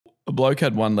bloke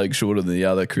had one leg shorter than the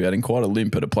other, creating quite a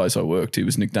limp at a place I worked. He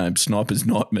was nicknamed Sniper's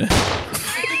Nightmare.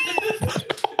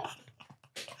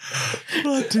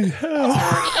 Bloody hell.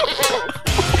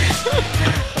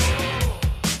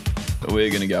 We're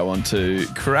going to go on to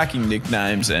cracking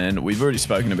nicknames, and we've already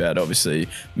spoken about, obviously,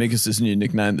 Mikus' new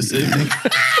nickname this evening.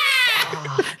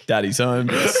 Daddy's Home.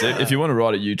 If you want to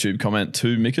write a YouTube comment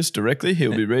to Mikus directly,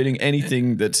 he'll be reading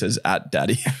anything that says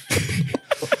 @Daddy.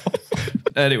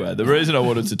 Anyway, the reason I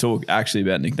wanted to talk actually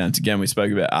about nicknames again, we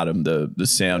spoke about Adam, the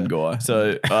sound guy.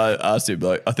 So I asked him,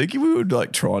 like, I think we were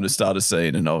like trying to start a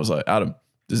scene, and I was like, Adam,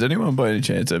 does anyone by any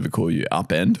chance ever call you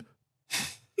Upend?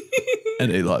 And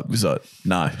he was like,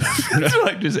 no.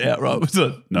 Like just outright was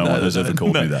like, no one has ever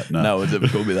called me that. No one's ever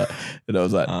called me that. And I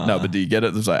was like, no, but do you get it?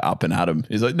 It was like Up and Adam.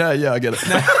 He's like, no, yeah, I get it.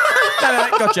 No,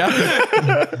 gotcha.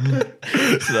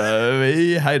 So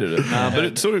he hated it. But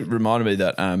it sort of reminded me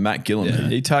that Matt Gillen,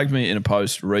 he tagged me in a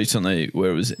post recently where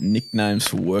it was nicknames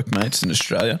for workmates in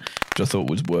Australia, which I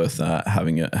thought was worth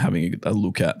having a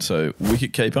look at. So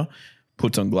wicketkeeper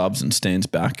puts on gloves and stands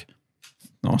back.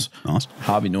 Nice.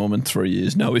 Harvey Norman, 3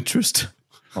 years, no interest.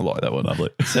 I like that one.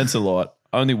 Lovely. Sense of light.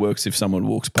 Only works if someone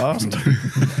walks past.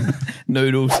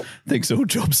 Noodles. Thinks all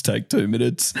jobs take 2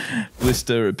 minutes.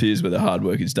 Blister appears where the hard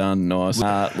work is done. Nice.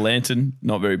 Lantern.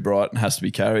 Not very bright. Has to be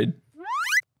carried.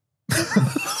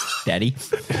 Daddy.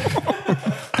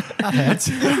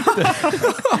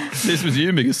 This was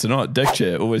you, Mikus, tonight. Deck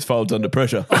chair. Always folds under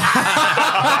pressure.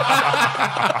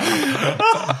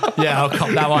 Yeah, I'll cop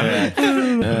that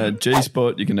one.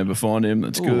 G-spot. You can never find him.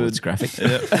 That's good. It's graphic.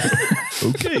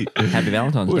 Okay. Happy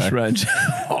Valentine's Bush Day. range.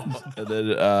 And then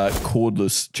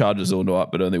cordless, charges all night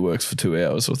but only works for 2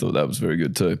 hours. So I thought that was very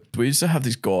good too. We used to have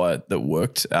this guy that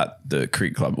worked at the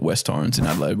cricket club at West Torrens in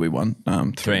Adelaide. We won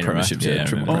 3 premierships. Yeah,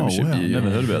 triple I premiership. wow. Never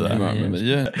heard about that. You might remember.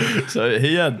 Yeah. So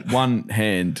he had one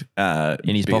hand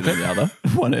in his bigger pocket. than the other.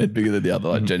 One hand bigger than the other,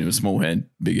 like genuine small hand,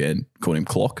 big hand. Called him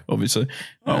Clock, obviously.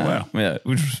 Oh, wow. Yeah,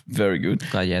 which was very good.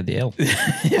 Glad you had the L.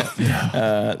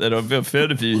 Then I've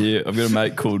found a few here. I've got a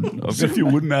mate called... As if you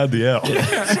wouldn't add the L.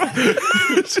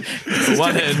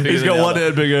 one hand bigger He's than got the one other.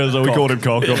 hand bigger, so we called him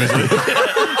Cock, obviously.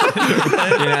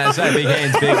 You know, so big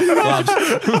hands, big gloves.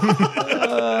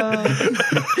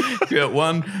 You got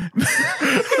one.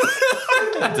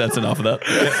 That's enough of that.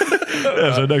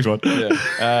 Yeah, so next one.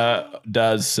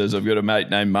 Daz says, I've got a mate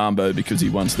named Mambo because he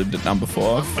once lived at number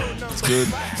 5. It's good.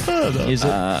 Is it?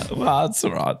 Well, it's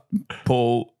all right.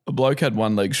 Paul, a bloke had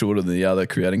one leg shorter than the other,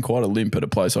 creating quite a limp at a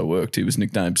place I worked. He was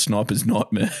nicknamed Sniper's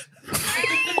Nightmare.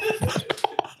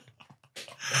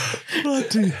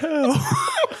 Bloody hell.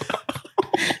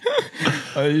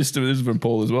 This is from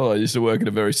Paul as well. I used to work at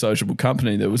a very sociable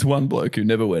company. There was one bloke who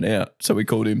never went out, so we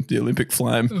called him the Olympic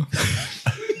Flame.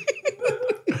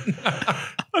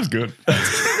 That's good.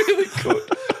 Really good.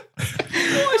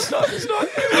 Why Sniper's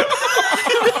Nightmare?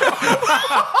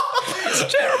 It's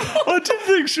terrible. I didn't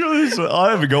think sure this.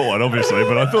 I haven't got one, obviously,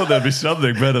 but I thought there'd be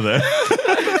something better there.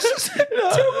 That's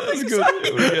good.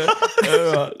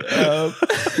 All right.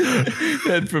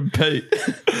 Then from Pete.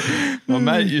 My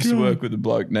mate used to work with a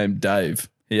bloke named Dave.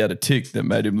 He had a tick that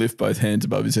made him lift both hands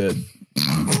above his head.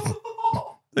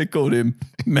 They called him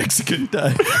Mexican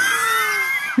Dave.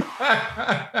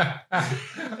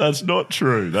 That's not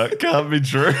true. That can't be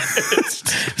true. It's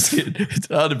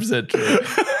 100% true.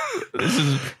 This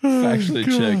is factually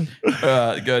checked. All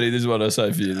right, Cody, this is what I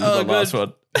say for you. This is my last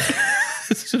one.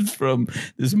 This is from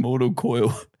this mortal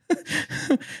coil.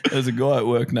 There's a guy at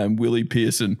work named Willie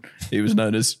Pearson. He was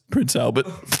known as Prince Albert.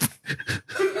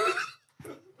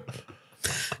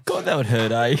 God, that would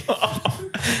hurt, eh?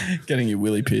 Getting your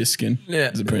Willie Pierce skin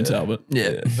as a Prince Albert.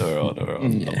 Yeah. All right.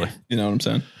 Lovely. You know what I'm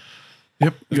saying?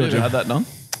 Yep. You ever had that done?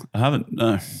 I haven't,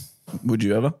 no. Would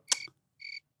you ever?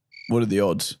 What are the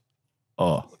odds?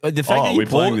 Oh, The fact that you we're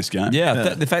playing paused- this game?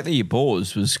 Yeah, the fact that you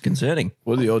paused was concerning.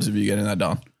 What are the odds of you getting that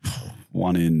done?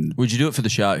 1 in... Would you do it for the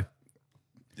show?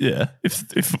 Yeah.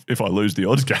 If I lose the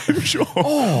odds game, sure.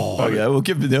 Okay, we'll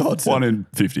give you the odds. 1 in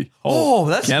 50. Oh,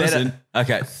 that's count us better. in.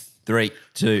 Okay, 3,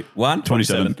 2, 1.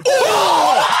 27.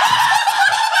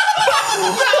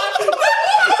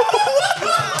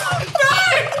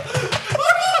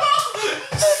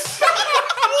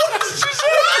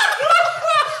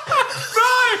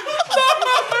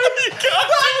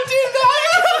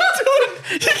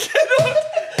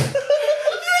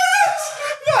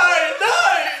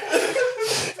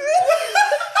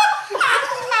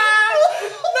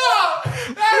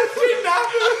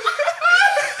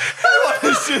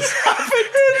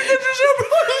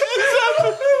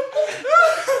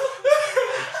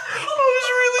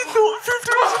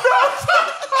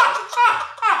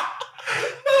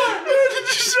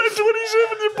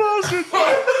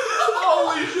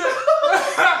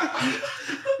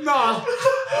 God.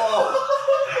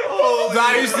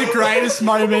 That is the greatest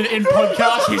moment in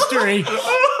podcast history.